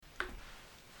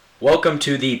Welcome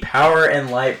to the Power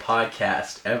and Light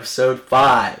Podcast, Episode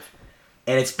 5.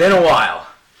 And it's been a while.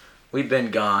 We've been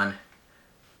gone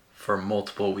for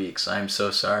multiple weeks. I'm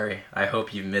so sorry. I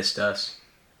hope you've missed us.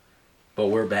 But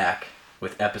we're back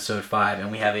with Episode 5,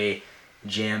 and we have a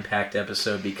jam-packed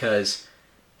episode because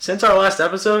since our last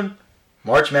episode,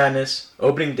 March Madness,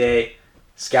 opening day,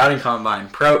 scouting combine,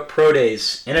 pro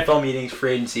days, NFL meetings,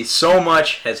 free agency, so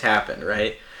much has happened,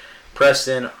 right?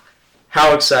 Preston,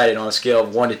 how excited on a scale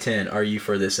of 1 to 10 are you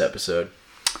for this episode?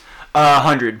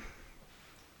 100.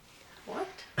 What?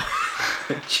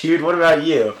 Jude, what about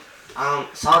you?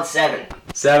 Solid 7.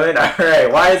 7?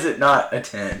 Alright, why is it not a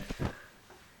 10?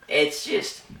 It's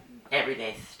just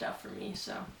everyday stuff for me,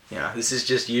 so. Yeah, this is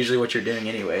just usually what you're doing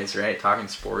anyways, right? Talking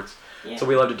sports. Yeah. That's what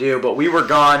we love to do. But we were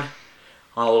gone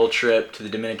on a little trip to the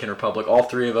Dominican Republic. All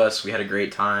three of us, we had a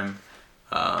great time.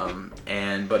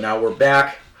 But now we're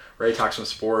back, ready to talk some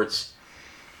sports.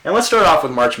 And let's start off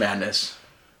with March Madness.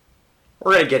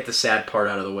 We're going to get the sad part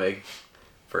out of the way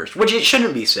first, which it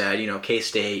shouldn't be sad. You know,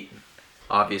 K-State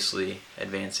obviously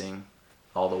advancing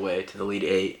all the way to the Elite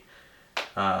Eight.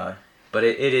 But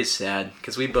it is sad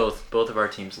because we both of our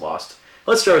teams lost.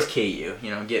 Let's start with KU,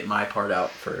 get my part out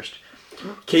first.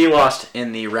 KU lost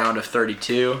in the round of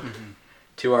 32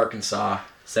 to Arkansas,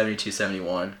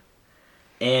 72-71.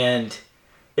 And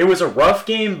it was a rough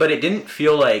game, but it didn't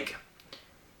feel like,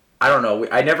 I don't know,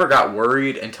 I never got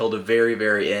worried until the very,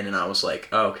 very end, and I was like,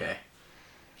 oh, okay,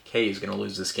 KU's going to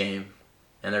lose this game,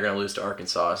 and they're going to lose to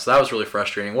Arkansas. So that was really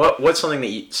frustrating. What's something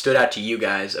that stood out to you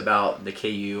guys about the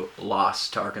KU loss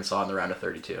to Arkansas in the round of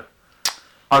 32?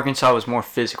 Arkansas was more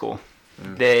physical.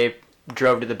 They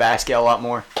drove to the basket a lot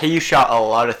more. KU shot a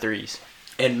lot of threes.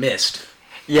 And missed.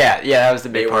 Yeah, that was the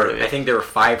big part of it. I think they were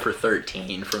 5 for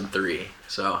 13 from 3.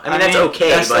 So, I mean that's okay.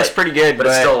 That's pretty good, but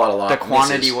it's still a lot of the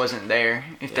quantity misses. wasn't there.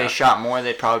 If they shot more,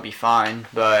 they'd probably be fine.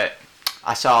 But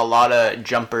I saw a lot of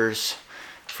jumpers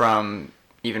from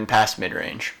even past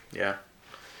mid-range. Yeah.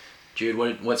 Jude,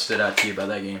 what stood out to you about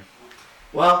that game?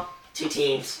 Well, two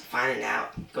teams finding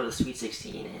out, go to the Sweet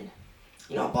 16,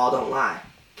 and, ball don't lie.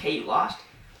 KU lost,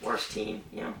 worst team,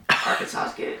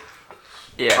 Arkansas's good.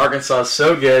 Yeah. Arkansas is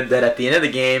so good that at the end of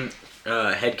the game,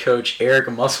 head coach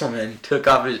Eric Musselman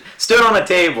stood on a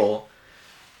table,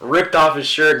 ripped off his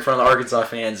shirt in front of the Arkansas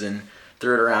fans, and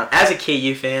threw it around. As a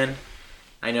KU fan,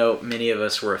 I know many of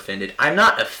us were offended. I'm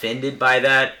not offended by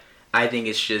that. I think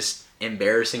it's just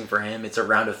embarrassing for him. It's a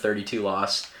round of 32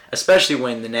 loss, especially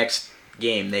when the next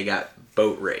game they got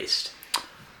boat raced.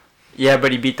 Yeah,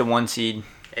 but he beat the 1 seed.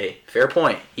 Hey, fair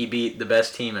point. He beat the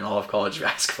best team in all of college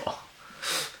basketball.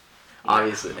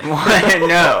 Obviously.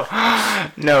 No.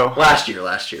 Last year,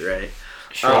 right?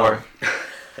 Sure.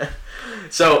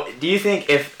 So, do you think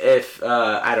if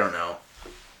I don't know,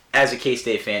 as a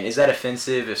K-State fan, is that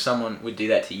offensive if someone would do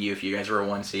that to you if you guys were a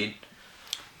 1 seed?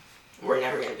 We're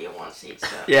never going to be a 1 seed, so.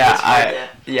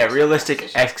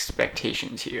 Realistic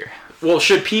expectations here. Well,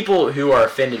 should people who are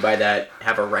offended by that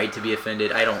have a right to be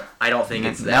offended? I don't think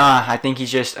it's that. Nah, I think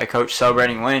he's just a coach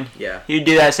celebrating win. Yeah. He'd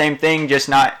do that same thing, just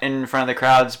not in front of the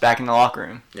crowds, back in the locker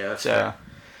room. Yeah, that's fair.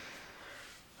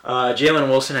 Jalen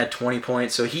Wilson had 20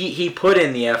 points, so he put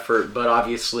in the effort, but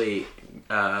obviously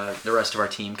the rest of our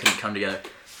team couldn't come together.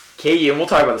 KU, and we'll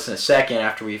talk about this in a second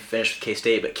after we finish with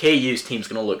K-State, but KU's team's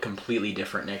going to look completely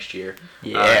different next year.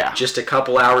 Yeah. Just a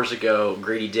couple hours ago,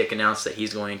 Grady Dick announced that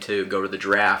he's going to go to the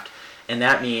draft, and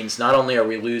that means not only are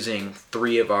we losing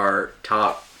 3 of our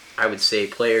top, I would say,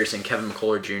 players in Kevin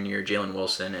McCullough Jr., Jalen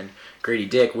Wilson, and Grady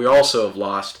Dick, we also have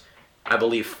lost, I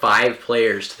believe, 5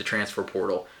 players to the transfer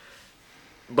portal.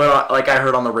 But like I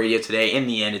heard on the radio today, in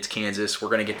the end, it's Kansas. We're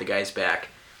going to get the guys back.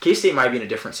 K-State might be in a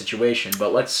different situation,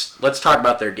 but let's talk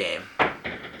about their game.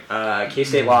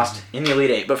 K-State lost in the Elite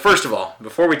Eight. But first of all,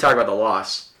 before we talk about the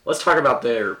loss, let's talk about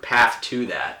their path to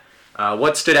that.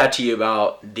 What stood out to you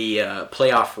about the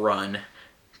playoff run,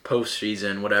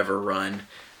 postseason, whatever run,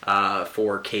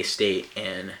 for K-State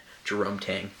and Jerome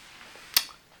Tang?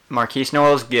 Marquise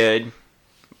Noel's good,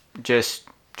 just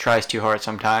tries too hard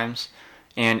sometimes,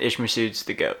 and Ish Masood's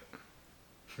the GOAT.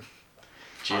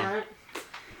 Jim? All right.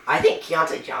 I think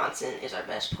Keontae Johnson is our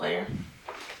best player,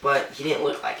 but he didn't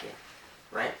look like it,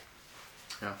 right?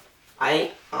 Yeah. I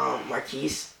think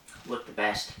Marquise looked the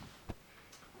best.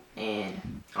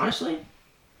 And honestly,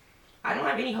 I don't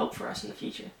have any hope for us in the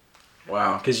future.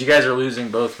 Wow, because you guys are losing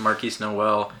both Marquise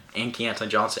Noel and Keontae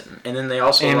Johnson. And then they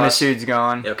also lost... Masood's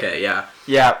gone. Okay, yeah.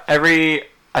 Yeah,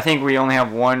 I think we only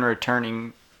have one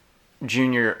returning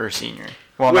junior or senior.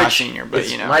 Well, not senior, but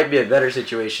might be a better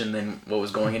situation than what was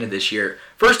going into this year.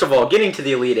 First of all, getting to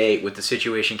the Elite Eight with the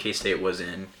situation K-State was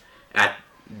in at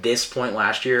this point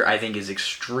last year, I think is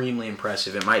extremely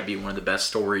impressive. It might be one of the best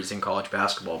stories in college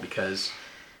basketball because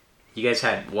you guys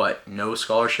had, no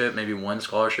scholarship, maybe one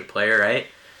scholarship player, right?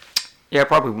 Yeah,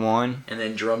 probably one. And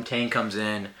then Jerome Tang comes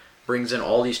in, brings in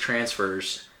all these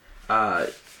transfers,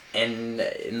 and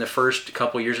in the first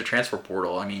couple years of transfer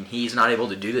portal, I mean, he's not able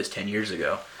to do this 10 years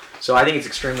ago. So I think it's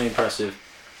extremely impressive.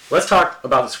 Let's talk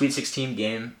about the Sweet 16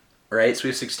 game, right?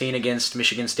 Sweet 16 against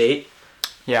Michigan State.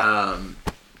 Yeah.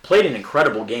 Played an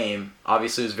incredible game.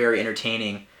 Obviously, it was very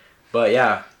entertaining. But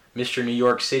yeah, Mr. New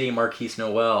York City, Marquise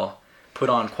Noel, put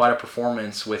on quite a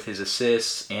performance with his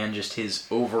assists and just his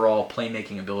overall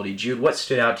playmaking ability. Jude, what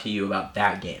stood out to you about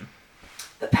that game?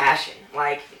 The passion.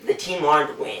 Like, the team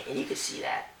wanted to win, and you could see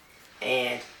that.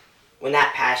 And when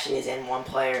that passion is in one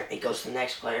player, it goes to the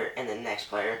next player and the next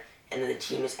player, and then the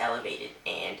team is elevated.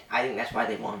 And I think that's why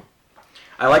they won.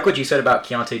 I like what you said about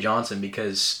Keontae Johnson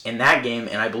because in that game,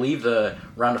 and I believe the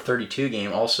round of 32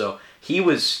 game also, he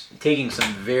was taking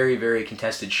some very, very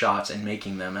contested shots and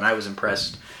making them, and I was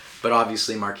impressed. But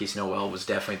obviously, Marquise Noel was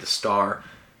definitely the star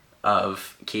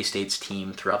of K-State's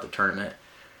team throughout the tournament.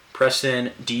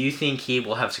 Preston, do you think he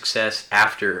will have success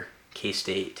after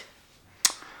K-State?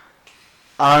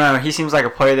 I don't know. He seems like a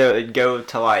player that would go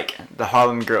to, like, the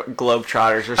Harlem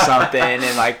Globetrotters or something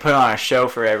and, like, put on a show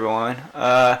for everyone.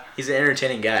 He's an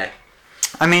entertaining guy.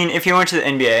 I mean, if he went to the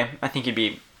NBA, I think he'd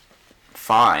be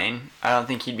fine. I don't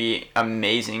think he'd be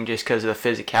amazing just because of the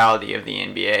physicality of the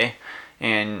NBA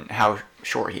and how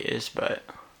short he is, but...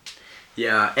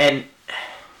 Yeah, and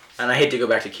I hate to go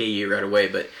back to KU right away,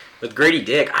 but with Grady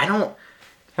Dick,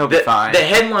 He'll be fine. The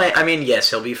headline, I mean, yes,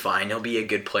 he'll be fine. He'll be a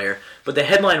good player. But the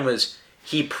headline was...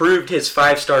 He proved his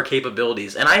 5-star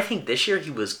capabilities, and I think this year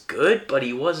he was good, but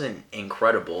he wasn't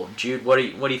incredible. Jude, what do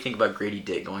you think about Grady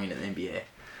Dick going into the NBA?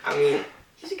 I mean,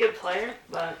 he's a good player,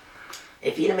 but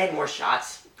if he'd have made more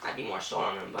shots, I'd be more sold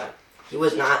on him. But he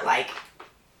was not, like,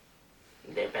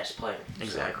 their best player.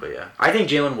 Exactly, yeah. I think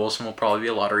Jalen Wilson will probably be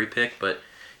a lottery pick, but,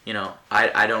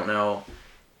 I don't know.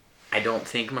 I don't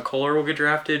think McCullough will get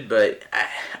drafted, but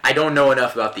I don't know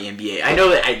enough about the NBA. I know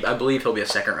that I believe he'll be a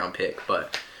second-round pick,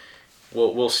 but...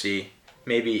 We'll see.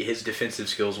 Maybe his defensive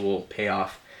skills will pay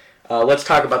off. Let's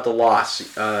talk about the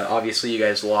loss. Obviously, you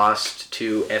guys lost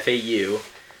to FAU,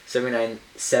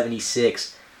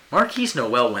 79-76. Marquise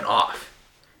Noel went off.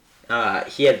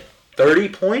 He had 30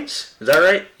 points. Is that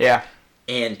right? Yeah.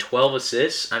 And 12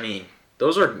 assists. I mean,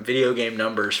 those are video game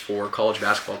numbers for a college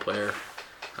basketball player.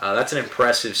 That's an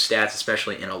impressive stats,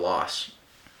 especially in a loss.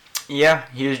 Yeah,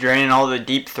 he was draining all the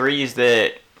deep threes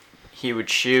that he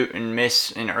would shoot and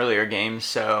miss in earlier games,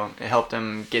 so it helped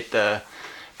him get the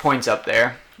points up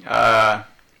there.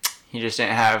 He just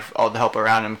didn't have all the help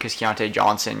around him because Keontae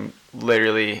Johnson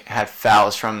literally had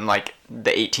fouls from like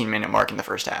the 18-minute mark in the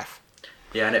first half.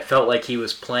 Yeah, and it felt like he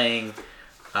was playing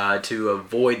to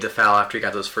avoid the foul after he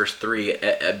got those first three.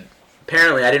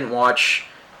 Apparently, I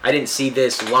didn't see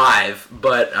this live,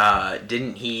 but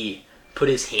didn't he put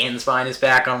his hands behind his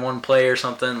back on one play or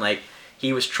something? Like,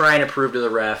 he was trying to prove to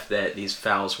the ref that these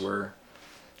fouls were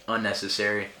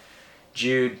unnecessary.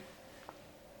 Jude,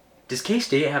 does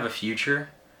K-State have a future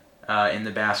in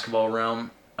the basketball realm,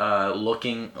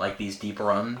 looking like these deep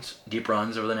runs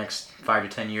over the next 5 to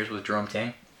 10 years with Jerome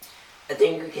Tang? I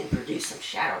think we can produce some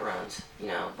shadow runs,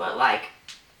 but, like,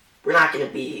 we're not going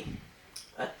to be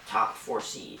a top 4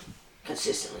 seed,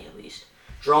 consistently at least.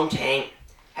 Jerome Tang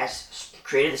has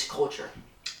created this culture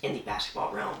in the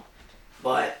basketball realm,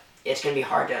 but it's going to be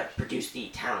hard to produce the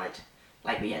talent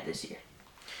like we had this year.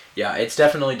 Yeah, it's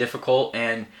definitely difficult,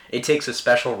 and it takes a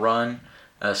special run,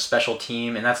 a special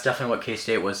team, and that's definitely what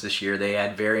K-State was this year. They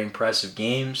had very impressive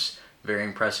games, very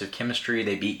impressive chemistry.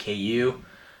 They beat KU.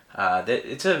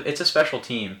 It's a special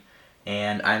team,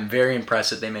 and I'm very impressed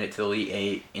that they made it to the Elite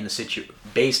Eight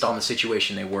based on the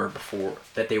situation they were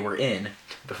in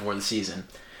before the season.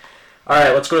 All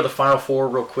right, let's go to the Final Four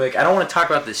real quick. I don't want to talk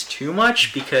about this too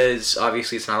much because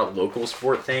obviously it's not a local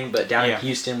sport thing, but down in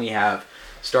Houston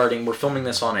we're filming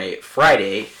this on a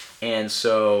Friday, and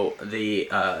so the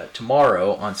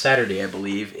tomorrow on Saturday, I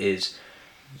believe, is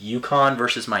UConn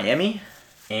versus Miami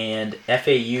and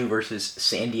FAU versus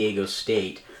San Diego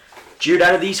State. Jude,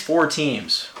 out of these 4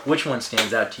 teams, which one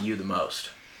stands out to you the most?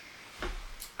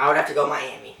 I would have to go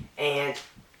Miami. And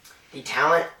the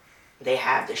talent, they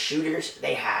have the shooters,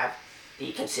 they have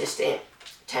the consistent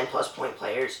 10-plus point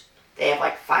players. They have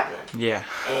like 5 of them. Yeah.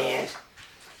 And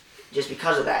just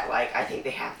because of that, like, I think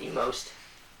they have the most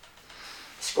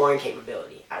scoring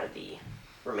capability out of the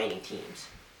remaining teams.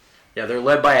 Yeah, they're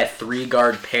led by a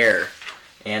 3-guard pair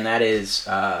and that is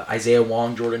Isaiah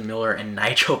Wong, Jordan Miller, and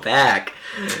Nigel Pack.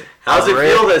 How's it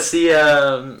feel to see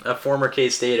a former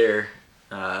K-Stater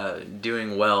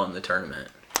doing well in the tournament?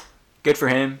 Good for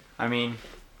him. I mean,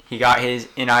 he got his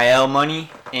NIL money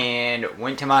and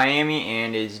went to Miami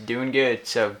and is doing good,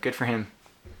 so good for him.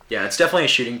 Yeah, it's definitely a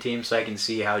shooting team, so I can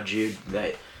see how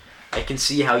I can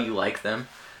see how you like them.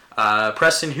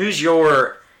 Preston, who's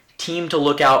your team to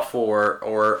look out for,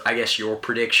 or I guess your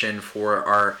prediction for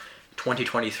our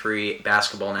 2023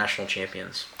 basketball national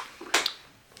champions?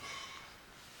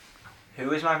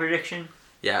 Who is my prediction?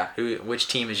 Yeah, which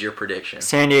team is your prediction?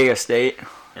 San Diego State.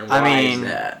 And why is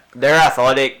that? They're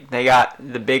athletic. They got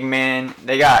the big man.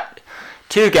 They got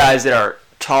two guys that are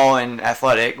tall and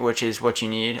athletic, which is what you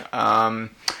need. And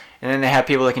then they have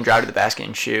people that can drive to the basket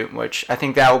and shoot, which I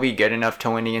think that will be good enough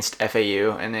to win against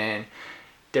FAU. And then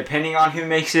depending on who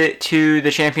makes it to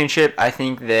the championship, I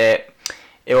think that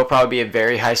it will probably be a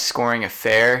very high-scoring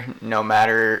affair, no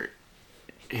matter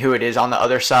who it is on the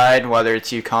other side, whether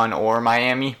it's UConn or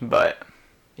Miami. But,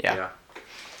 yeah.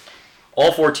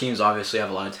 All four teams obviously have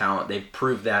a lot of talent. They've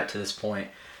proved that to this point.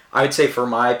 I would say for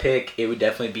my pick, it would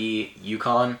definitely be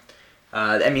UConn.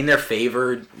 I mean, they're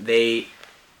favored.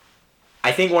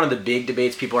 I think one of the big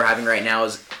debates people are having right now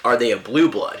is, are they a blue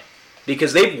blood?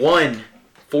 Because they've won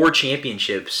 4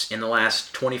 championships in the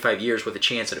last 25 years with a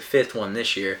chance at a 5th one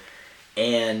this year.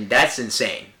 And that's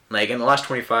insane. Like, in the last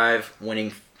 25,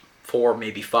 winning 4,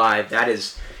 maybe 5, that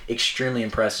is extremely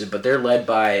impressive. But they're led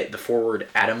by the forward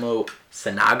Adamo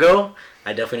Sanago.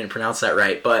 I definitely didn't pronounce that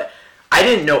right. But I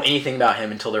didn't know anything about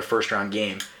him until their first-round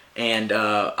game. And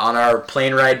on our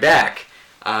plane ride back,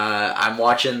 I'm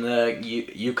watching the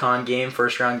UConn game,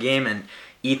 first-round game, and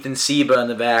Ethan Seba in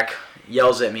the back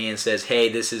yells at me and says, "Hey,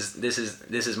 this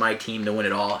is my team to win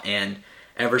it all." And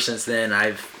ever since then,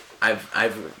 I've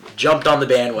jumped on the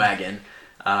bandwagon.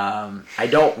 I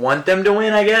don't want them to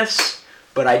win, I guess,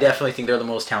 but I definitely think they're the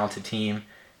most talented team.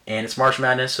 And it's March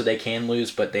Madness, so they can lose,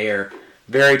 but they are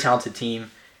a very talented team.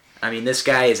 I mean, this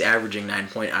guy is averaging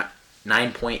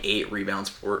 9.8 rebounds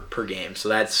per game, so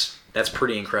that's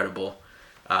pretty incredible.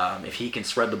 If he can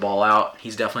spread the ball out,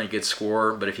 he's definitely a good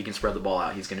scorer, but if he can spread the ball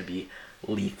out, he's going to be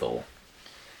lethal.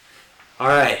 All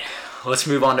right, let's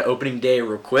move on to opening day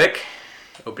real quick.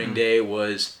 Opening day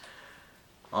was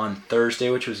on Thursday,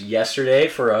 which was yesterday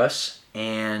for us,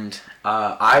 and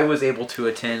I was able to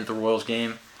attend the Royals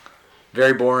game.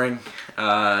 Very boring.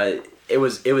 It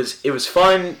was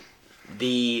fun.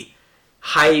 The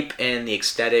hype and the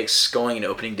aesthetics going into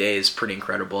opening day is pretty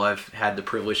incredible. I've had the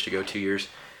privilege to go 2 years,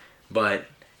 but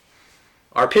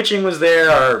our pitching was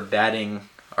there.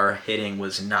 Our hitting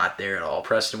was not there at all.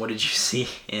 Preston, what did you see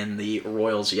in the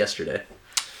Royals yesterday?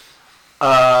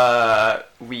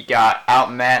 We got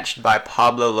outmatched by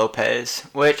Pablo Lopez,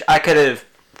 which I could have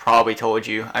probably told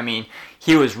you. I mean,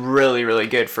 he was really, really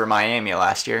good for Miami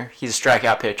last year. He's a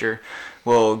strikeout pitcher.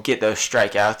 We'll get those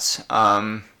strikeouts.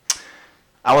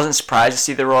 I wasn't surprised to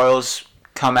see the Royals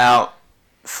come out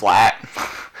flat.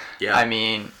 Yeah. I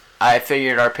mean, I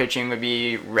figured our pitching would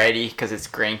be ready because it's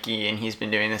Greinke and he's been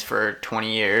doing this for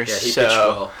 20 years. Yeah, he pitched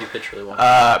well. He pitched really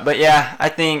well. But yeah, I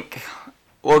think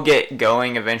we'll get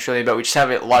going eventually, but we just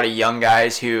have a lot of young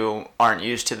guys who aren't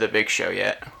used to the big show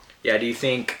yet. Yeah, do you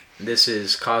think this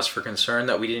is cause for concern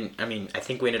that we didn't... I mean, I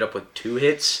think we ended up with 2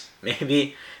 hits,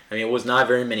 maybe. I mean, it was not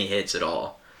very many hits at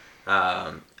all.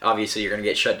 Obviously, you're going to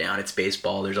get shut down. It's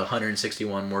baseball. There's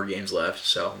 161 more games left,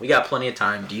 so we got plenty of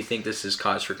time. Do you think this is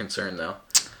cause for concern, though?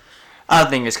 I don't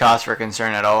think it's cause for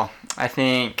concern at all. I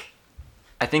think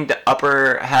the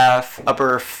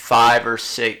upper 5 or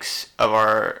 6 of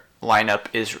our lineup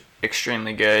is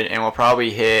extremely good, and we'll probably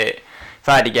hit, if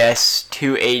I had to guess,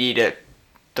 280 to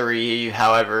 3,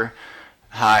 however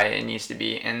high it needs to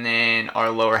be. And then our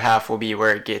lower half will be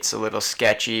where it gets a little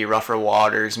sketchy, rougher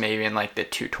waters, maybe in like the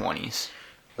 220s.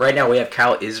 Right now we have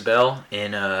Kyle Isbell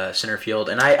in center field,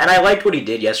 and I liked what he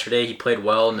did yesterday. He played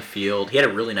well in the field. He had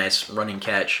a really nice running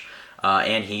catch,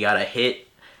 and he got a hit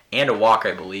and a walk,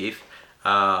 I believe.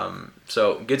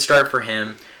 So good start for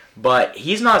him. But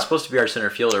he's not supposed to be our center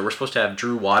fielder. We're supposed to have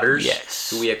Drew Waters, yes,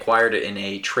 who we acquired in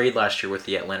a trade last year with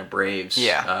the Atlanta Braves.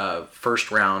 Yeah.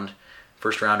 First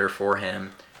rounder for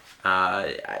him.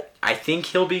 I think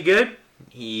he'll be good.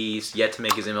 He's yet to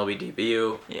make his MLB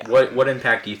debut. Yeah. What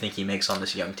impact do you think he makes on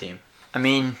this young team? I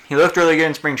mean, he looked really good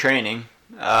in spring training.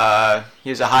 He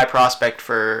was a high prospect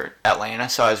for Atlanta,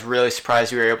 so I was really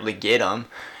surprised we were able to get him,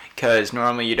 because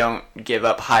normally you don't give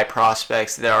up high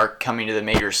prospects that are coming to the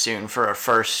majors soon for a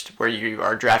first where you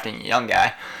are drafting a young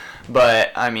guy.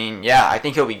 But, I mean, yeah, I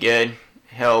think he'll be good.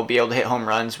 He'll be able to hit home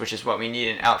runs, which is what we need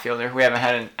in an outfielder. We haven't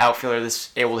had an outfielder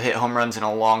that's able to hit home runs in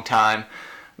a long time.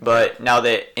 But now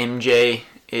that MJ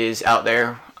is out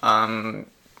there,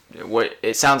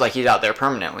 it sounds like he's out there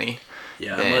permanently.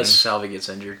 Yeah, unless Salvi gets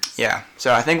injured. Yeah,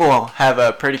 so I think we'll have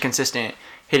a pretty consistent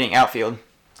hitting outfield.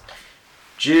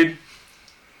 Jude,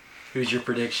 who's your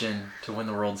prediction to win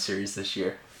the World Series this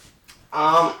year?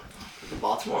 The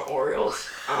Baltimore Orioles.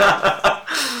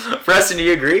 Preston, do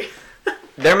you agree?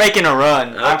 They're making a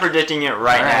run. I'm predicting it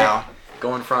right now.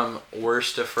 Going from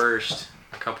worst to first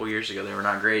a couple years ago, they were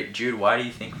not great. Jude, why do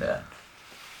you think that?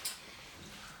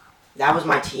 That was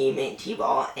my team in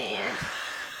T-ball, and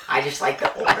I just like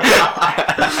the Orioles a lot.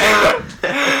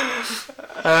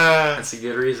 That's a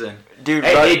good reason. Dude,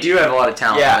 they do have a lot of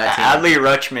talent on that team. Adley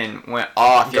Rutschman went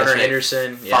off Gunnar yesterday.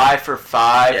 Henderson. 5 for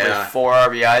 5 with 4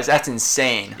 RBIs. That's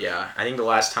insane. Yeah, I think the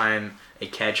last time a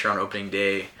catcher on opening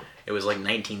day, it was like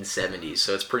 1970s,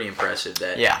 so it's pretty impressive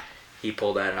that he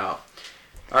pulled that out.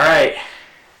 All right.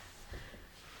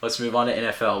 Let's move on to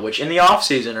NFL, which in the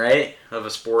offseason, right, of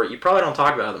a sport, you probably don't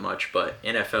talk about it much, but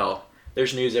NFL,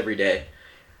 there's news every day.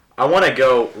 I want to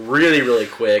go really, really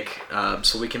quick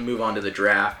so we can move on to the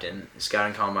draft and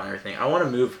scouting combine and everything. I want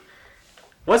to move.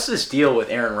 What's this deal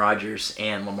with Aaron Rodgers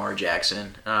and Lamar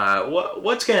Jackson?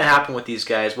 What's going to happen with these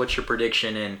guys? What's your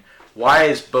prediction, and why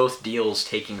is both deals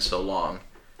taking so long?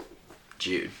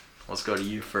 Jude, let's go to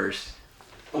you first.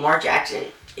 Lamar Jackson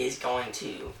is going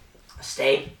to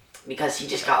stay because he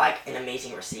just got like an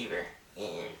amazing receiver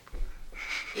in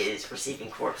his receiving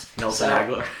corps. Nelson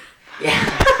Aguilar. Yeah.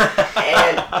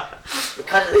 And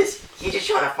because of this, he's just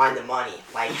trying to find the money.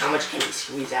 Like, how much can he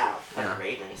squeeze out of the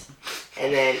Ravens?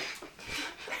 And then,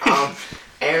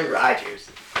 Aaron Rodgers.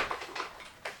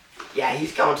 Yeah,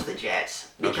 he's going to the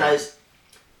Jets because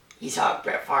he saw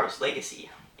Brett Favre's legacy,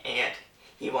 and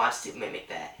he wants to mimic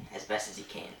that as best as he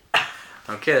can.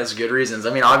 Okay, that's good reasons.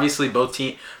 I mean, obviously,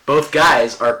 both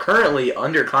guys are currently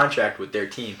under contract with their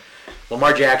team.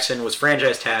 Lamar Jackson was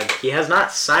franchise tagged. He has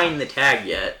not signed the tag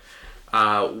yet.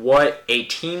 What a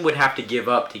team would have to give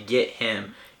up to get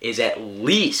him is at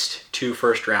least 2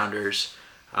 first-rounders,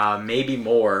 maybe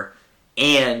more,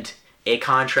 and a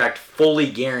contract fully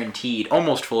guaranteed,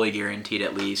 almost fully guaranteed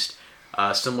at least,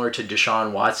 similar to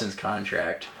Deshaun Watson's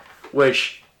contract,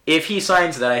 which, if he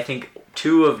signs that, I think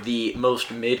 2 of the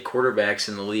most mid quarterbacks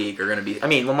in the league are going to be... I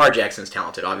mean, Lamar Jackson's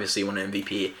talented, obviously, he won an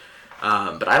MVP,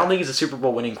 but I don't think he's a Super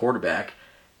Bowl winning quarterback,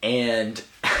 and...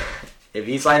 If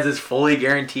he signs this fully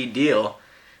guaranteed deal,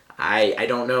 I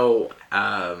don't know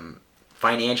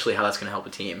financially how that's going to help a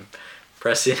team.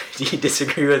 Preston, do you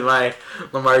disagree with my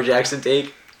Lamar Jackson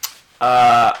take?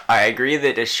 I agree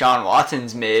that Deshaun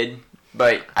Watson's mid,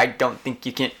 but I don't think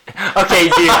you can... Okay,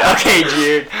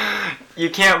 dude. You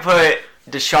can't put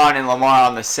Deshaun and Lamar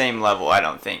on the same level, I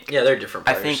don't think. Yeah, they're different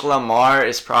players. I think Lamar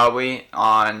is probably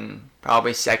on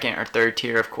second or third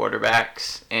tier of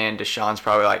quarterbacks, and Deshaun's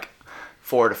probably like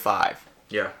 4 to 5.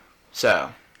 Yeah.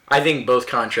 So I think both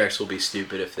contracts will be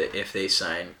stupid if they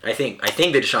sign. I think the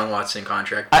Deshaun Watson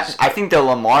contract. I think the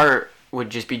Lamar would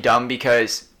just be dumb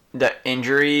because the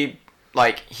injury,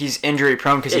 like he's injury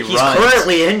prone because he runs. He's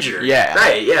currently injured. Yeah.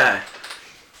 Right. Yeah.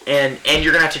 And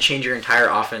you're gonna have to change your entire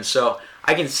offense. So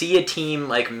I can see a team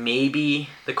like maybe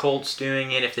the Colts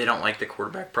doing it if they don't like the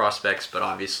quarterback prospects, but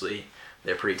obviously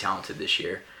they're pretty talented this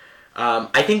year.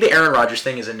 I think the Aaron Rodgers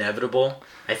thing is inevitable.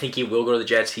 I think he will go to the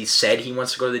Jets. He said he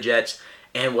wants to go to the Jets.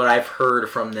 And what I've heard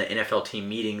from the NFL team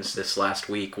meetings this last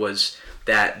week was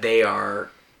that they are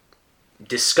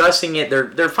discussing it.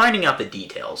 They're finding out the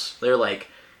details. They're like,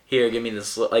 here, give me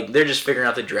this. Like, they're just figuring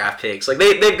out the draft picks. Like,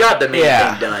 they've got the main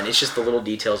thing done. It's just the little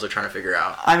details they're trying to figure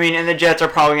out. I mean, and the Jets are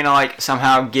probably going to, like,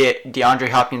 somehow get DeAndre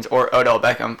Hopkins or Odell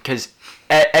Beckham because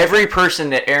every person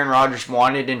that Aaron Rodgers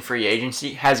wanted in free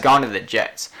agency has gone to the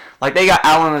Jets. Like, they got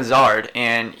Allen Lazard,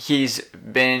 and he's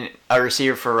been a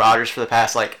receiver for Rodgers for the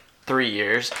past, 3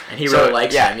 years. And he really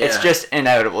likes him, yeah. It's just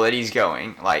inevitable that he's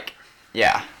going. And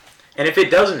if it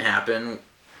doesn't happen,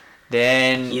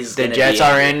 then the Jets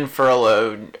are in for a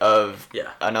load of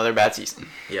another bad season.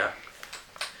 Yeah.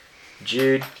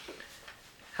 Jude,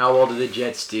 how well do the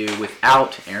Jets do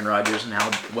without Aaron Rodgers, and how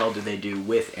well do they do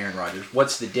with Aaron Rodgers?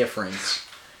 What's the difference,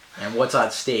 and what's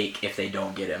at stake if they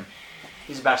don't get him?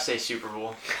 He's about to say Super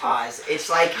Bowl. Pause. It's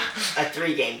like a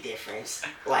 3-game difference.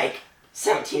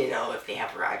 17-0 if they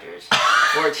have Rodgers.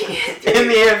 14-3. In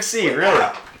the AFC, really?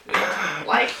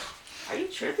 Yeah. Are you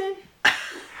tripping?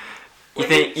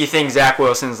 You think Zach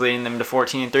Wilson's leading them to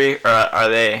 14-3, or are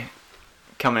they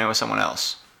coming in with someone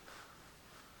else?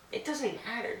 It doesn't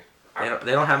matter.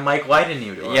 They don't have Mike White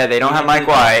anymore. Yeah, they don't have Mike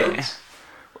White.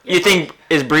 You think,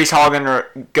 is Breece Hall going to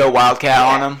go Wildcat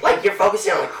on him? You're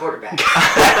focusing on the quarterback.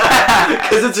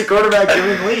 Because it's a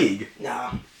quarterback-driven league. No.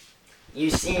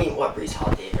 You've seen what Breece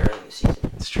Hall did early in the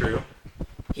season. It's true.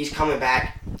 He's coming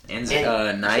back. And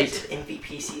Knight. It's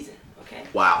MVP season. Okay.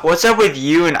 Wow. What's up with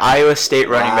you and Iowa State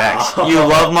running backs? You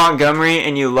love Montgomery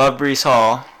and you love Breece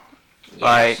Hall.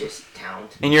 Yeah, it's just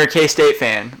talent. And you're a K-State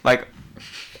fan. Like,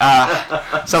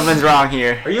 something's wrong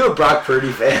here. Are you a Brock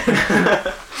Purdy fan?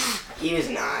 He was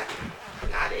not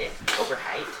it.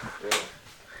 Overhyped,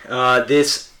 really.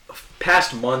 This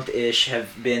past month-ish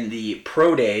have been the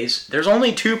pro days. There's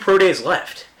only 2 pro days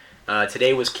left.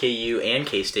 Today was KU and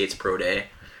K-State's pro day.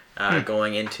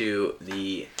 Going into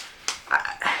the...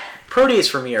 pro days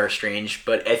for me are strange,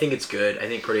 but I think it's good. I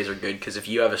think pro days are good because if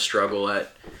you have a struggle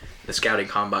at the scouting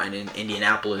combine in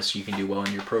Indianapolis, you can do well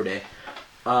in your pro day.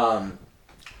 But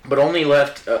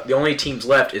the only teams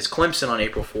left is Clemson on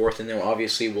April 4th, and then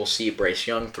obviously we'll see Bryce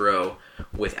Young throw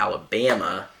with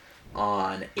Alabama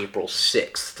on April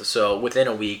 6th. So within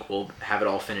a week, we'll have it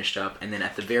all finished up, and then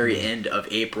at the very end of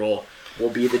April will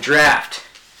be the draft.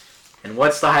 And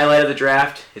what's the highlight of the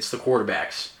draft? It's the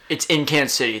quarterbacks. It's in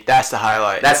Kansas City. That's the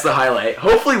highlight. That's the highlight.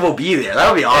 Hopefully we'll be there.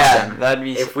 That would be awesome. Yeah, that'd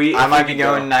be. I might be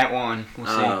going night 1. We'll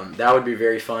see. That would be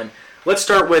very fun. Let's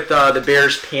start with the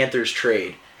Bears-Panthers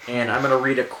trade. And I'm going to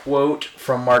read a quote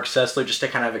from Mark Sessler just to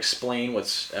kind of explain what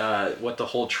the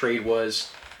whole trade was.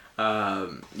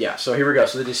 So here we go.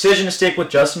 So the decision to stick with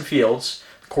Justin Fields,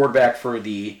 quarterback for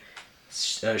the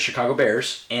Chicago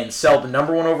Bears, and sell the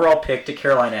number 1 overall pick to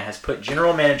Carolina has put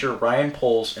general manager Ryan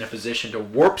Poles in a position to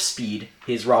warp speed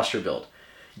his roster build.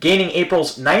 Gaining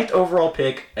April's 9th overall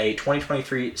pick, a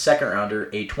 2023 second rounder,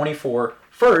 a 24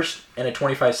 first, and a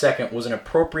 25 second was an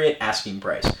appropriate asking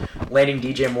price. Landing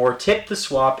DJ Moore tipped the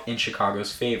swap in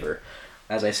Chicago's favor.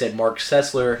 As I said, Mark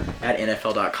Sessler at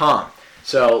NFL.com.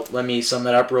 So let me sum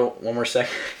that up one more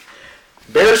second.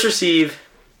 Bears receive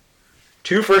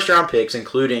 2 first-round picks,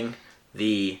 including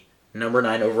the number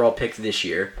 9 overall pick this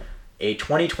year, a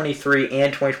 2023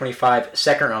 and 2025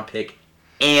 second-round pick,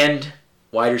 and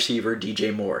wide receiver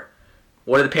DJ Moore.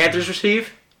 What do the Panthers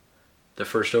receive? The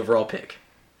first overall pick.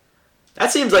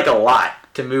 That seems like a lot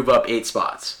to move up 8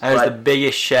 spots. That is the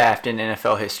biggest shaft in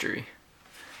NFL history.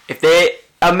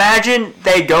 Imagine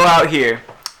they go out here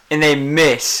and they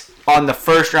miss on the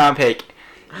first round pick.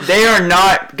 They are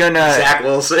not gonna Zach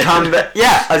Wilson. come back.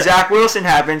 Yeah, a Zach Wilson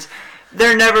happens.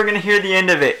 They're never gonna hear the end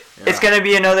of it. Yeah. It's gonna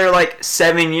be another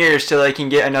 7 years till they can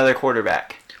get another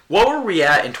quarterback. What were we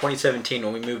at in 2017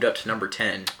 when we moved up to number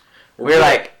 10? We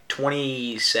were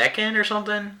 22nd or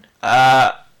something.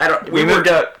 We moved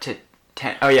up to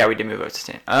 10. Oh yeah, we did move up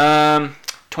to 10.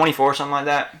 24, something like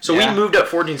that. So we moved up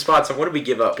 14 spots, and what did we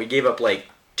give up? We gave up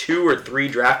 2 or 3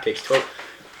 draft picks total.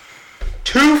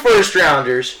 2 first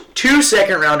rounders, 2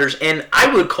 second rounders, and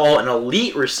I would call an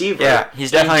elite receiver. Yeah,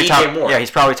 he's definitely top. Moore. Yeah,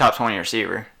 he's probably top 20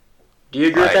 receiver. Do you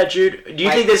agree with that, Jude? Do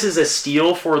you think this is a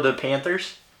steal for the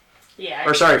Panthers? Yeah.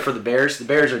 For the Bears. The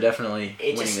Bears are definitely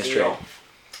winning this trade.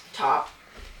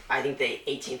 I think the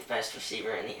 18th best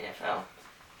receiver in the NFL.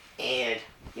 And,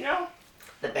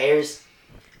 the Bears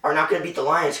are not going to beat the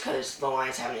Lions because the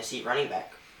Lions have an elite running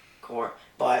back core,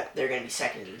 but they're going to be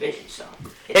second in the division, so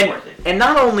it's worth it. And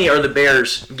not only are the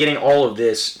Bears getting all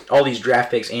these draft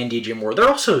picks and DJ Moore, they're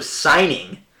also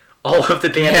signing all of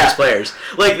the Panthers players.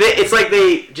 It's like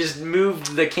they just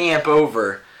moved the camp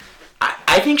over.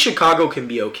 I think Chicago can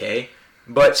be okay,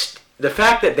 but the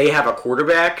fact that they have a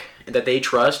quarterback that they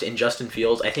trust in Justin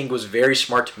Fields, I think was very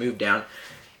smart to move down.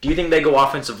 Do you think they go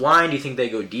offensive line? Do you think they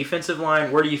go defensive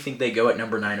line? Where do you think they go at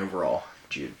number 9 overall,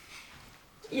 Jude?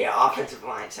 Yeah, offensive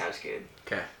line sounds good.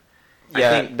 Okay.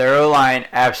 Yeah, their O-line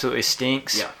absolutely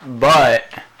stinks. Yeah. But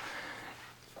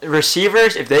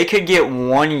receivers, if they could get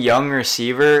one young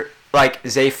receiver like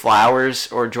Zay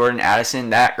Flowers or Jordan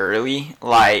Addison that early,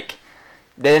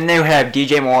 then they would have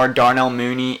DJ Moore, Darnell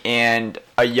Mooney, and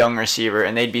a young receiver,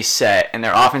 and they'd be set, and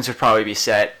their offense would probably be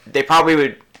set. They probably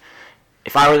would,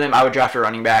 if I were them, I would draft a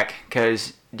running back,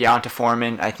 because Deonta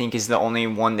Foreman, I think, is the only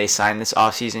one they signed this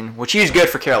offseason, which he's good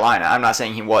for Carolina. I'm not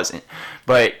saying he wasn't,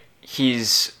 but he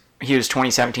was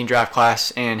 2017 draft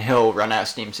class, and he'll run out of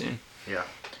steam soon. Yeah.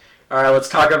 All right, let's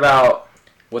talk about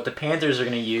what the Panthers are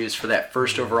going to use for that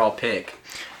first overall pick.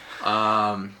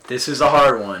 This is a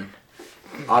hard one.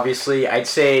 Obviously,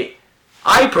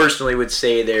 I personally would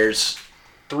say there's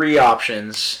 3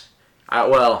 options.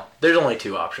 There's only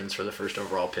 2 options for the first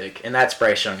overall pick, and that's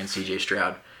Bryce Young and C.J.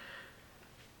 Stroud.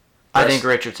 I think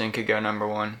Richardson could go number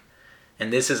 1.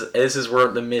 And this is where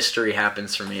the mystery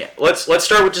happens for me. Let's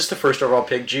start with just the first overall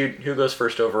pick. Jude, who goes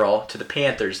first overall to the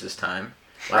Panthers this time?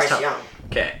 Bryce Young.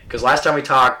 Okay, because last time we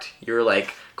talked, you were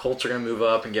like, Colts are going to move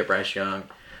up and get Bryce Young.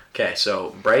 Okay,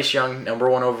 so Bryce Young, number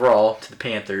 1 overall to the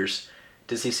Panthers.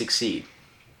 Does he succeed?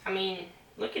 I mean,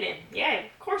 Look at him. Yeah,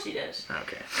 of course he does.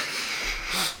 Okay.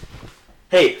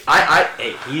 Hey,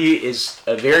 he is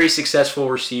a very successful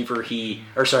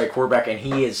quarterback, and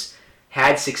he has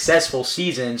had successful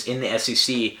seasons in the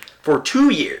SEC for 2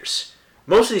 years.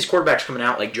 Most of these quarterbacks coming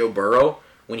out, like Joe Burrow,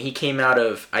 when he came out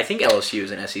of, I think LSU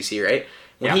was in SEC, right?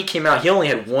 When he came out, he only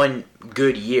had one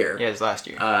good year. Yeah, his last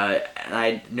year. And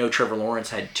I know Trevor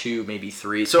Lawrence had 2, maybe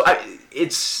 3. So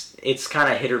it's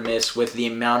kind of hit or miss with the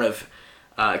amount of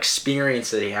experience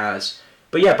that he has.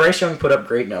 But yeah, Bryce Young put up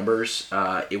great numbers.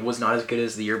 It was not as good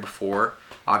as the year before.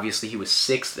 Obviously, he was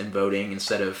 6th in voting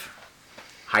instead of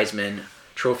Heisman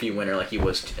Trophy winner like he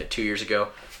was 2 years ago.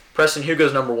 Preston, who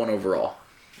goes number 1 overall,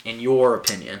 in your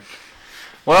opinion?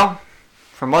 Well,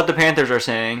 from what the Panthers are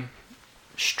saying,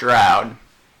 Stroud.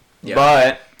 Yeah.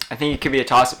 But I think it could be a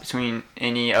toss-up between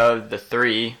any of the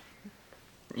 3,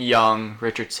 Young,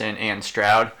 Richardson, and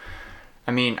Stroud.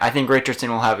 I mean, I think Richardson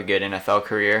will have a good NFL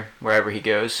career wherever he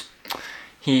goes.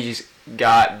 He's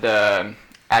got the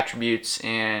attributes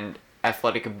and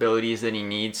athletic abilities that he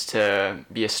needs to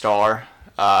be a star.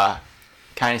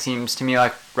 Kind of seems to me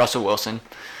like Russell Wilson.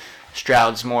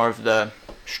 Stroud's more of the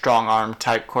strong arm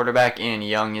type quarterback, and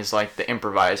Young is like the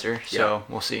improviser. So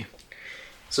we'll see.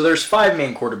 So there's 5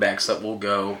 main quarterbacks that will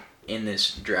go in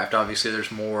this draft. Obviously,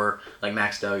 there's more like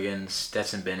Max Duggan,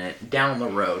 Stetson Bennett down the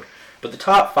road. But the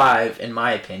top 5, in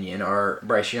my opinion, are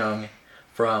Bryce Young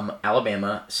from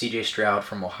Alabama, C.J. Stroud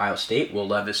from Ohio State, Will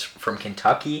Levis from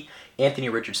Kentucky, Anthony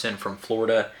Richardson from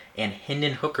Florida, and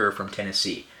Hendon Hooker from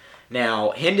Tennessee.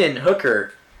 Now, Hendon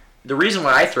Hooker, the reason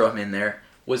why I throw him in there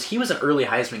was he was an early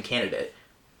Heisman candidate.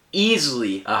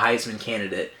 Easily a Heisman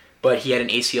candidate. But he had an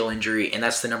ACL injury, and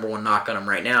that's the number 1 knock on him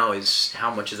right now is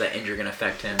how much is that injury going to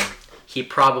affect him. He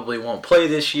probably won't play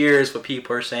this year is what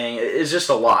people are saying. It's just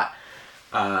a lot.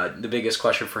 The biggest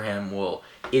question for him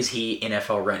is he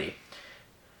NFL ready?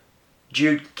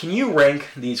 Jude, can you rank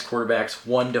these quarterbacks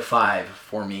 1 to 5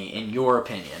 for me, in your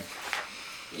opinion?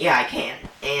 Yeah, I can.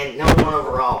 And number 1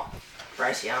 overall,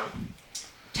 Bryce Young.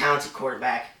 Talented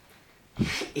quarterback.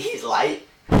 He's light,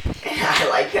 and I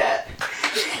like that.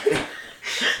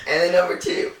 And then number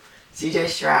 2, C.J.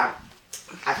 Stroud.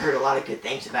 I've heard a lot of good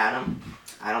things about him.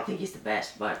 I don't think he's the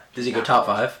best, but... Does he go top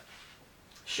 5?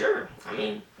 Sure. I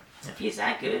mean, if he's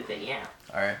that good, then yeah.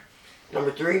 All right.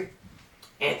 Number 3,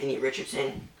 Anthony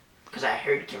Richardson, because I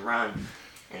heard he can run,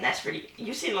 and that's pretty...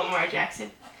 You seen Lamar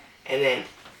Jackson? And then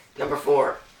number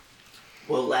 4,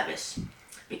 Will Levis,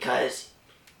 because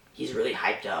he's really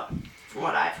hyped up, from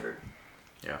what I've heard.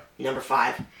 Yeah. Number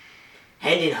 5,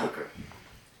 Hendon Hooker.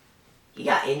 He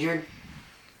got injured,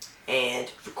 and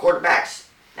for quarterbacks,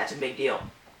 that's a big deal.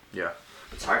 Yeah.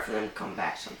 It's hard for them to come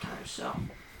back sometimes, so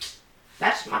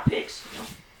that's my picks.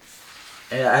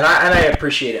 And I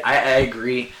appreciate it. I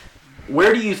agree.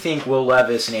 Where do you think Will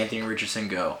Levis and Anthony Richardson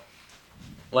go?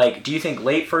 Like, do you think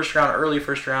late first round, early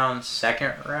first round,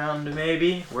 second round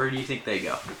maybe? Where do you think they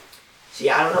go? See,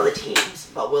 I don't know the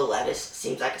teams, but Will Levis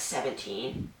seems like a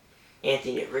 17.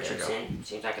 Anthony Richardson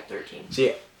seems like a 13.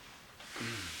 See,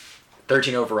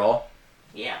 13 overall?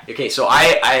 Yeah. Okay, so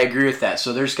I agree with that.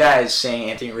 So there's guys saying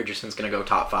Anthony Richardson's going to go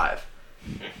top 5,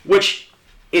 which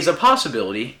is a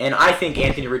possibility. And I think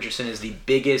Anthony Richardson is the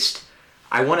biggest,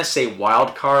 I want to say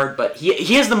wild card, but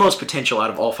he has the most potential out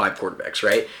of all 5 quarterbacks,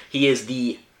 right? He is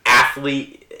the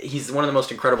athlete. He's one of the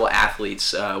most incredible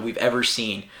athletes we've ever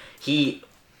seen. He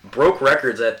broke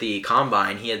records at the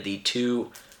combine. He had the 2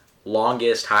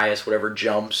 longest, highest, whatever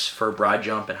jumps for broad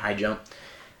jump and high jump.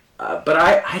 But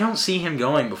I don't see him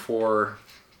going before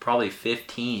probably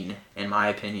 15, in my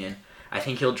opinion. I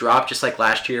think he'll drop just like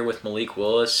last year with Malik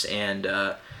Willis and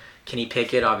Kenny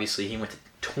Pickett. Obviously, he went to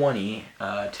 20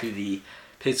 to the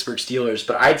Pittsburgh Steelers.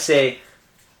 But I'd say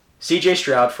C.J.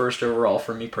 Stroud first overall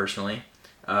for me personally.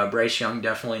 Bryce Young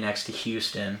definitely next to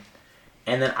Houston.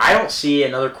 And then I don't see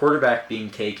another quarterback being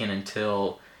taken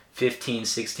until 15,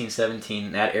 16,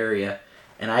 17, that area.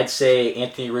 And I'd say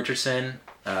Anthony Richardson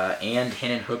and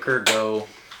Hendon Hooker go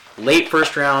late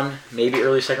first round, maybe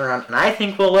early second round. And I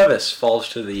think Will Levis falls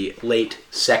to the late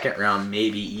second round,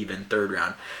 maybe even third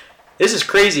round. This is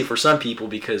crazy for some people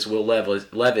because Will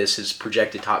Levis is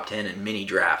projected top 10 in many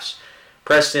drafts.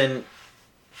 Preston,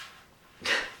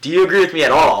 do you agree with me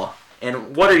at all?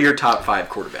 And what are your top 5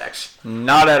 quarterbacks?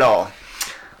 Not at all.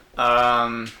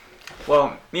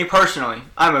 Well, me personally,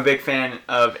 I'm a big fan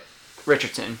of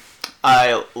Richardson.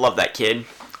 I love that kid.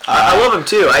 I love him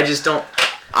too. I just don't.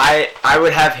 I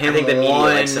would have him think the media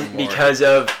likes him one more. because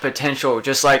of potential,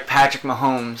 just like Patrick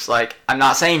Mahomes. Like, I'm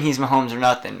not saying he's Mahomes or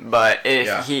nothing, but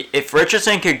if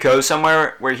Richardson could go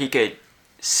somewhere where he could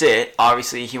sit.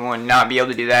 Obviously, he would not be able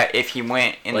to do that if he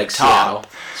went in like the top.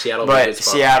 Seattle but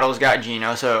Seattle's got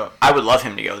Geno, so I would love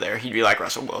him to go there. He'd be like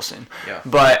Russell Wilson. Yeah.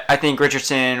 But I think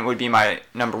Richardson would be my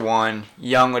number 1.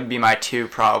 Young would be my 2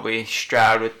 probably.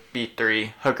 Stroud would be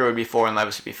 3. Hooker would be 4, and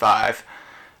Levis would be 5.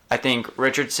 I think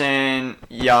Richardson,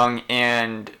 Young,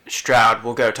 and Stroud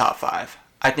will go top 5.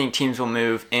 I think teams will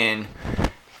move in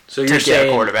so you're to get saying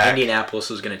a quarterback.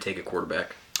 Indianapolis is going to take a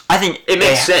quarterback. I think it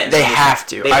makes sense. They have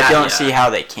to. I don't see how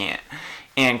they can't.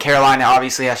 And Carolina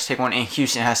obviously has to take one, and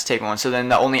Houston has to take one. So then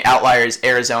the only outlier is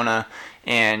Arizona,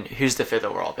 and who's the 5th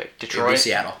overall pick? Detroit?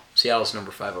 Seattle. Seattle's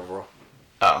number 5 overall.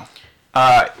 Oh.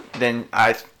 Then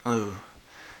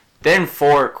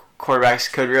 4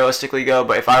 quarterbacks could realistically go,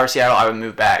 but if I were Seattle, I would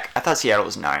move back. I thought Seattle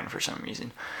was 9 for some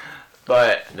reason.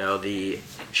 But no, the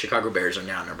Chicago Bears are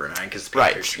now number 9 because the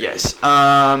right, Panthers. Yes.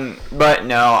 But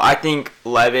no, I think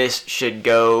Levis should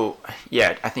go.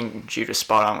 Yeah, I think Jude was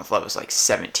spot on with Levis, like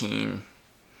 17-ish.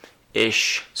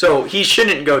 So he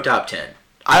shouldn't go top 10.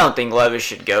 I don't think Levis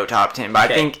should go top 10,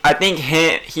 but okay. I think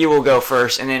he will go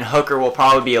first, and then Hooker will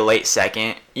probably be a late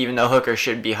second, even though Hooker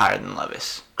should be higher than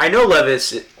Levis. I know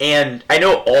Levis, and I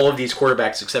know all of these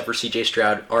quarterbacks except for C.J.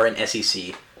 Stroud are in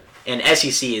SEC. And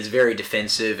SEC is very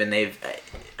defensive, and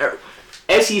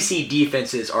SEC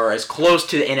defenses are as close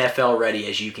to the NFL ready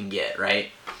as you can get,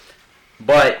 right?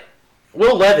 But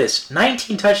Will Levis,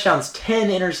 19 touchdowns, 10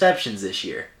 interceptions this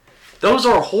year. Those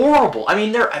are horrible.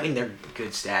 They're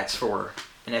good stats for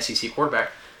an SEC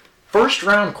quarterback. First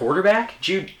round quarterback,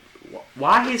 Jude.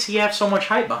 Why does he have so much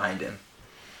hype behind him?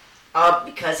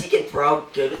 Because he can throw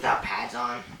good without pads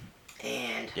on,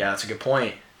 and yeah, that's a good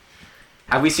point.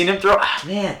 Have we seen him throw?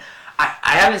 Man, I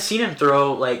haven't seen him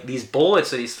throw like these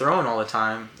bullets that he's throwing all the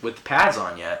time with the pads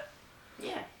on yet.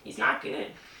 Yeah, he's not good.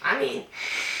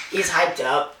 He's hyped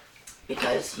up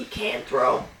because he can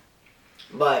throw,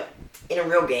 but in a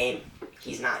real game,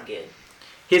 he's not good.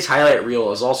 His highlight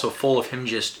reel is also full of him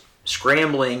just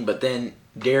scrambling, but then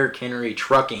Derrick Henry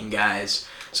trucking guys.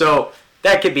 So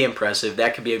that could be impressive.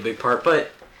 That could be a big part,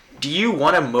 but do you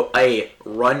want a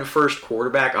run-first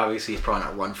quarterback? Obviously, he's probably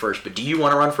not run-first, but do you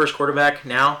want a run-first quarterback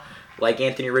now, like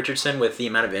Anthony Richardson, with the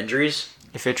amount of injuries?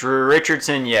 If it's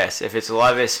Richardson, yes. If it's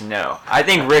Levis, no. I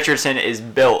think Richardson is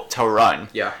built to run.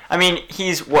 Yeah.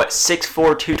 He's,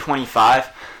 6'4", 225?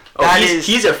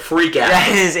 He's a freak athlete. That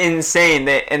is insane.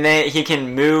 And then he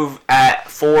can move at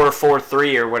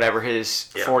 4.43 or whatever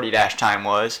his 40-dash time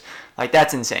was. Like,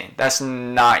 that's insane. That's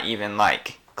not even,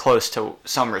 close to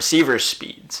some receivers'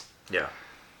 speeds. Yeah.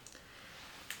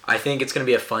 I think it's going to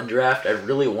be a fun draft. I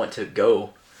really want to go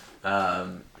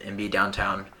and be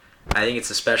downtown. I think it's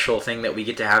a special thing that we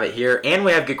get to have it here. And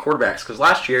we have good quarterbacks. Because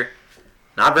last year,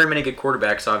 not very many good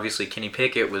quarterbacks. Obviously, Kenny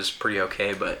Pickett was pretty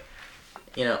okay. But,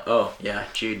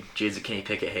 Jude's a Kenny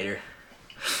Pickett hater.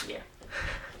 Yeah.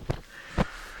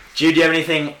 Jude, do you have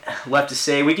anything left to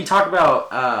say? We can talk about...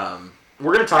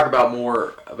 we're going to talk about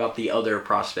more about the other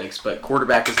prospects, but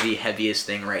quarterback is the heaviest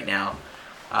thing right now.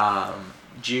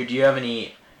 Jude, do you have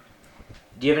anything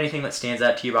that stands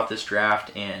out to you about this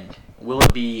draft, and will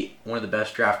it be one of the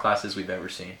best draft classes we've ever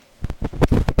seen?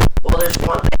 Well, there's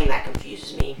one thing that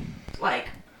confuses me.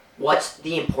 What's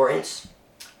the importance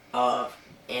of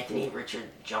Anthony Richard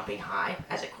jumping high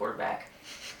as a quarterback?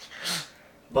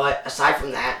 But aside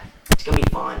from that, it's going to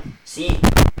be fun. See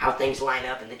how things line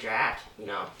up in the draft.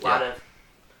 A lot of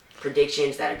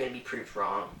predictions that are going to be proved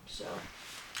wrong. So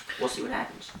we'll see what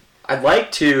happens. I'd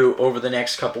like to, over the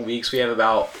next couple weeks, we have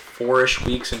about 4-ish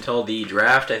weeks until the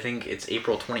draft. I think it's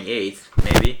April 28th,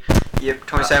 maybe. Yep,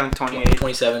 27th, 28th.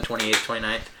 27th, 28th,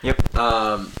 29th. Yep.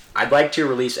 I'd like to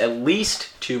release at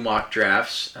least 2 mock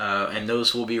drafts, and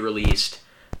those will be released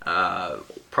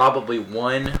probably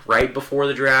one right before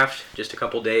the draft, just a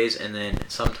couple days, and then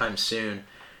sometime soon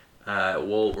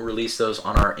we'll release those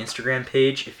on our Instagram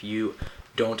page if you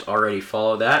don't already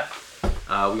follow that.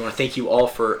 We want to thank you all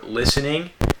for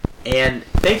listening, and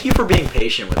thank you for being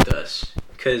patient with us,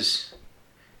 because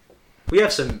we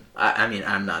have some,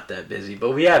 I'm not that busy,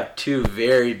 but we have 2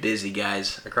 very busy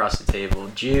guys across the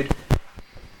table. Jude,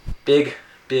 big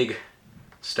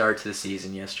start to the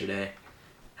season yesterday.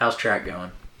 How's track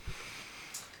going?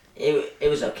 It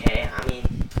was okay.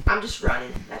 I'm just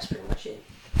running. That's pretty much it.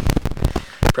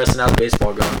 Preston, how's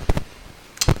baseball going?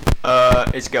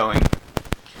 It's going.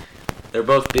 They're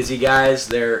both busy guys.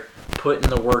 They're putting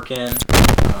the work in.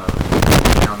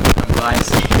 I'm glad to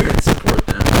see you and support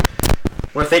them. I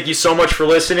want to thank you so much for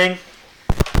listening.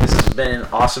 This has been an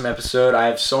awesome episode.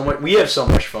 We have so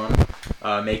much fun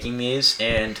making these,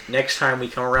 and next time we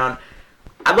come around,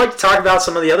 I'd like to talk about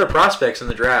some of the other prospects in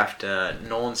the draft.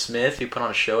 Nolan Smith, who put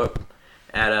on a show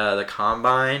at the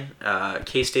Combine.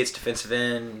 K-State's defensive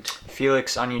end.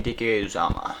 Felix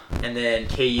Onyedike-Uzama. And then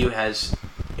KU has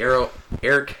Errol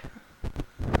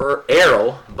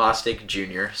Bostic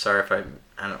Jr. Sorry if I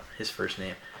don't know his first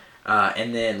name.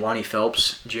 And then Lonnie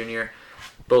Phelps Jr.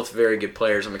 Both very good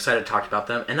players. I'm excited to talk about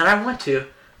them. And then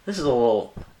this is a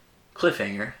little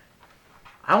cliffhanger.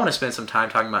 I want to spend some time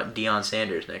talking about Deion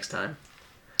Sanders next time.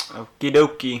 Okie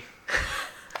dokie.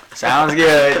 Sounds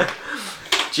good.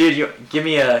 Jude, give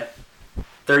me a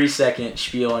 30-second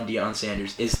spiel on Deion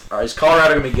Sanders. Is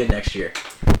Colorado going to be good next year?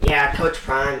 Yeah, Coach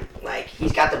Prime,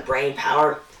 he's got the brain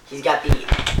power. He's got the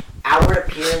outward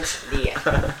appearance,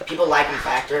 the people like him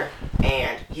factor,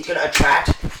 and he's going to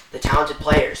attract the talented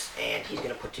players, and he's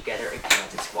going to put together a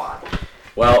talented squad.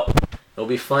 Well, it'll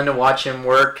be fun to watch him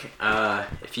work.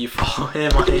 If you follow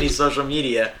him on any social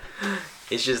media,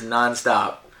 it's just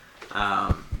nonstop.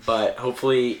 But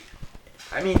hopefully,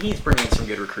 he's bringing in some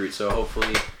good recruits, so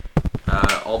hopefully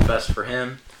all the best for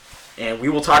him. And we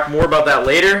will talk more about that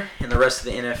later in the rest of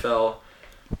the NFL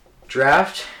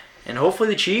draft. And hopefully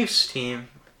the Chiefs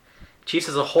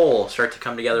as a whole, start to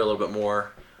come together a little bit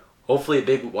more. Hopefully a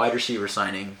big wide receiver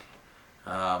signing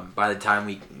by the time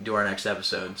we do our next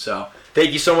episode. So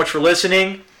thank you so much for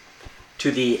listening to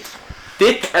the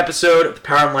 5th episode of the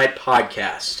Power and Light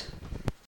podcast.